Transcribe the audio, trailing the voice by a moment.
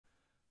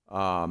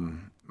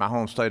My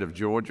home state of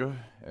Georgia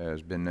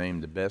has been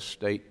named the best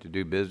state to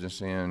do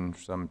business in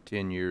some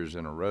 10 years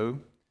in a row.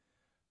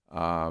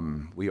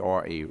 We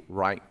are a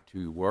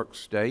right-to-work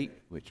state,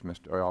 which,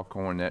 Mr.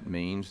 Alcorn, that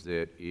means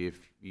that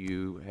if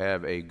you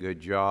have a good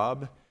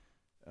job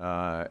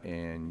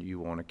and you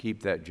want to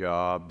keep that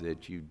job,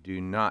 that you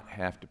do not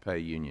have to pay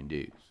union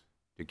dues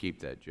to keep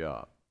that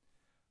job.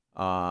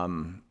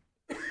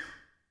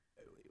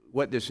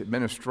 What this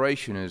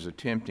administration is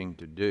attempting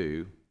to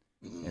do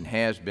and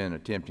has been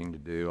attempting to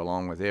do,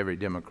 along with every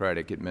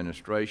Democratic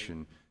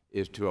administration,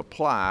 is to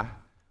apply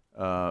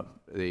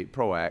the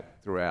PRO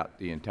Act throughout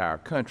the entire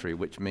country,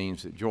 which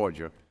means that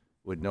Georgia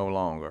would no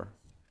longer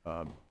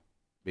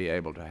be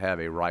able to have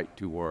a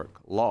right-to-work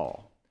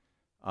law.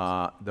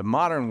 The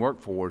modern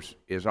workforce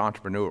is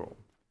entrepreneurial,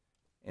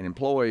 and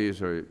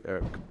employees are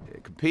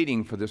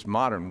competing for this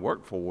modern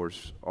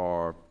workforce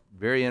are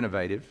very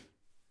innovative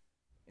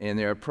in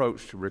their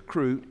approach to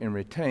recruit and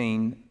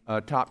retain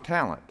top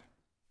talent.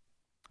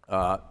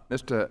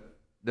 Mr.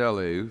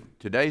 Delu,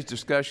 today's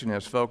discussion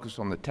has focused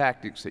on the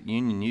tactics that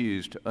unions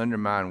use to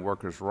undermine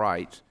workers'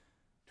 rights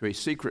to a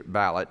secret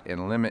ballot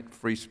and limit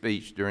free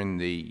speech during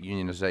the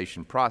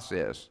unionization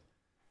process.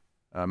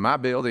 My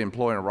bill, the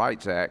Employment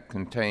Rights Act,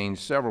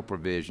 contains several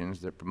provisions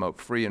that promote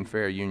free and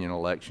fair union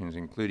elections,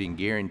 including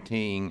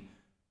guaranteeing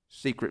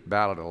secret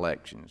ballot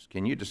elections.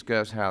 Can you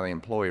discuss how the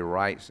Employee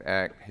Rights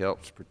Act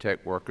helps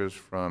protect workers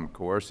from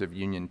coercive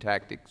union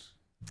tactics?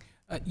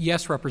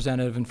 Yes,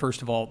 Representative, and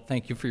first of all,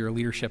 thank you for your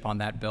leadership on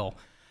that bill.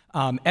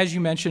 As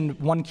you mentioned,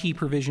 one key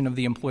provision of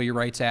the Employee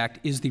Rights Act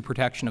is the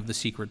protection of the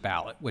secret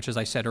ballot, which, as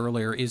I said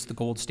earlier, is the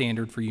gold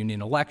standard for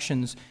union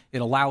elections.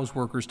 It allows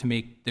workers to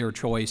make their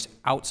choice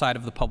outside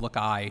of the public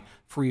eye,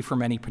 free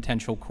from any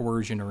potential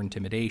coercion or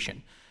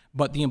intimidation.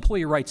 But the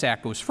Employee Rights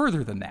Act goes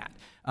further than that.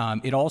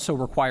 It also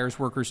requires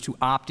workers to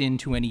opt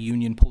into any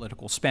union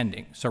political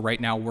spending. So right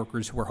now,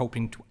 workers who are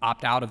hoping to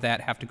opt out of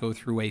that have to go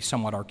through a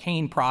somewhat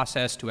arcane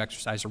process to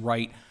exercise a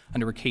right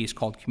under a case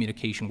called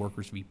Communication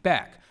Workers v.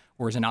 Beck,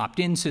 whereas an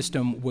opt-in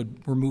system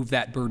would remove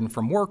that burden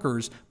from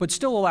workers, but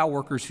still allow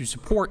workers who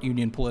support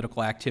union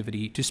political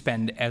activity to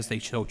spend as they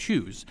so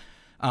choose.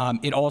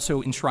 It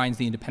also enshrines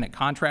the independent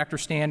contractor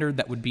standard.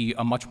 That would be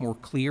a much more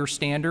clear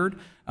standard.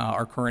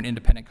 Our current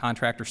independent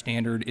contractor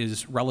standard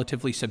is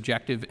relatively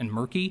subjective and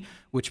murky,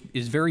 which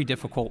is very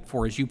difficult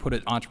for, as you put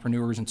it,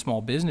 entrepreneurs and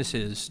small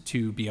businesses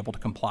to be able to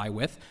comply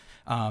with.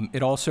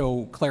 It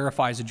also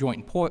clarifies a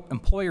joint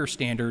employer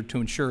standard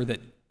to ensure that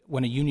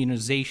when a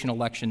unionization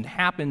election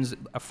happens at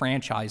a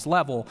franchise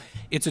level,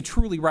 it's a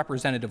truly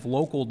representative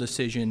local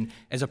decision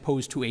as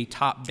opposed to a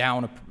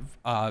top-down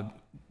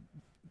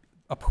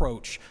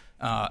approach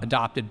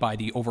adopted by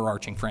the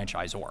overarching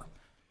franchisor.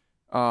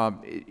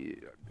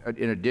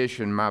 In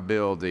addition, my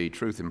bill, the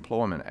Truth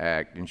Employment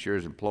Act,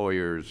 ensures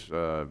employers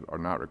are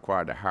not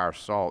required to hire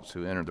salts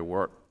who enter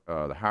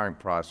the hiring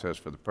process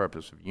for the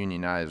purpose of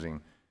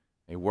unionizing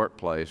a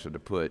workplace or to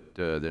put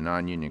the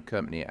non-union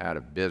company out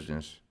of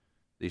business.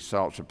 These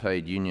salts are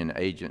paid union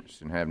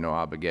agents and have no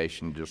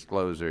obligation to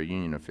disclose their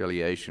union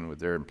affiliation with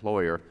their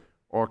employer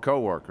or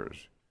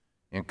coworkers.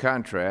 In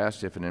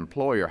contrast, if an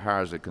employer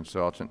hires a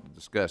consultant to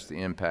discuss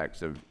the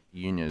impacts of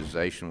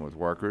unionization with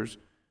workers,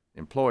 the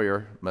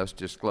employer must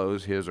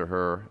disclose his or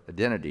her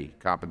identity,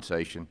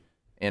 compensation,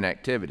 and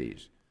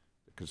activities.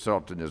 The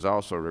consultant is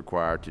also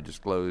required to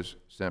disclose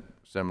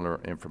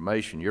similar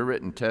information. Your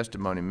written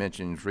testimony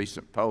mentions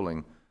recent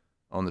polling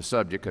on the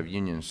subject of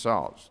union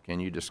salts.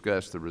 Can you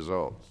discuss the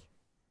results?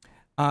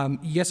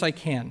 Yes, I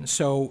can.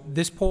 So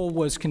this poll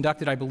was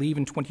conducted, I believe,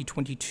 in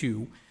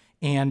 2022.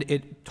 And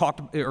it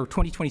talked, or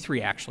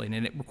 2023 actually,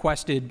 and it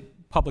requested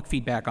public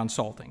feedback on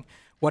salting.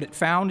 What it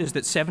found is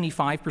that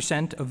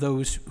 75% of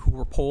those who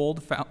were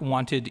polled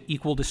wanted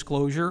equal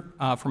disclosure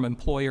from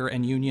employer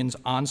and unions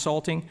on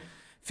salting.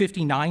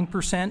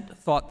 59%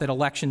 thought that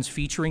elections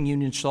featuring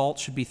union salt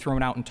should be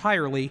thrown out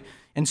entirely,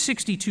 and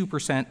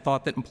 62%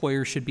 thought that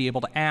employers should be able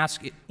to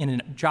ask in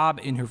a job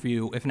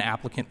interview if an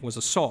applicant was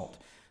a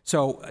salt.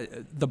 So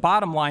the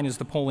bottom line is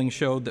the polling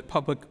showed that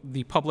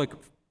the public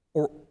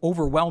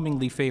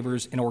overwhelmingly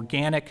favors an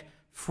organic,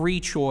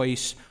 free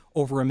choice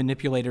over a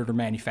manipulated or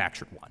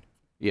manufactured one.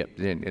 Yep,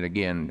 and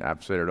again,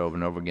 I've said it over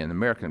and over again, the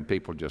American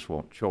people just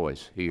want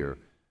choice here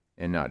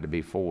and not to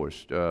be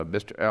forced.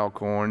 Mr.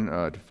 Alcorn,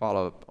 to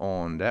follow up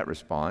on that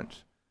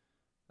response,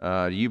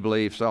 do you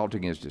believe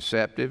salting is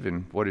deceptive,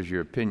 and what is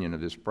your opinion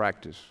of this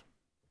practice?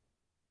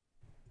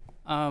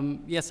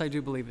 Yes, I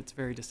do believe it's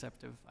very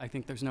deceptive. I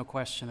think there's no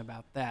question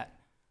about that.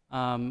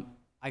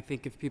 I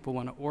think if people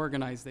want to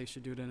organize, they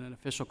should do it in an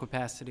official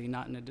capacity,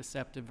 not in a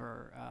deceptive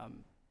or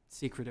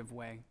secretive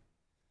way.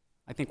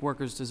 I think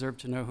workers deserve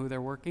to know who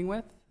they're working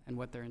with and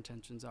what their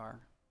intentions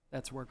are.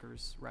 That's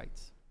workers'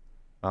 rights.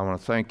 I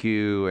want to thank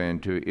you,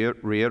 and to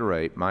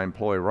reiterate, my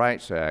Employee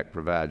Rights Act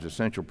provides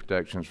essential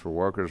protections for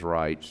workers'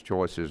 rights,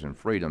 choices, and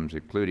freedoms,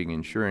 including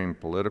ensuring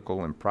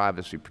political and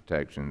privacy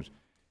protections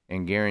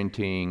and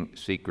guaranteeing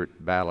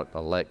secret ballot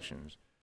elections.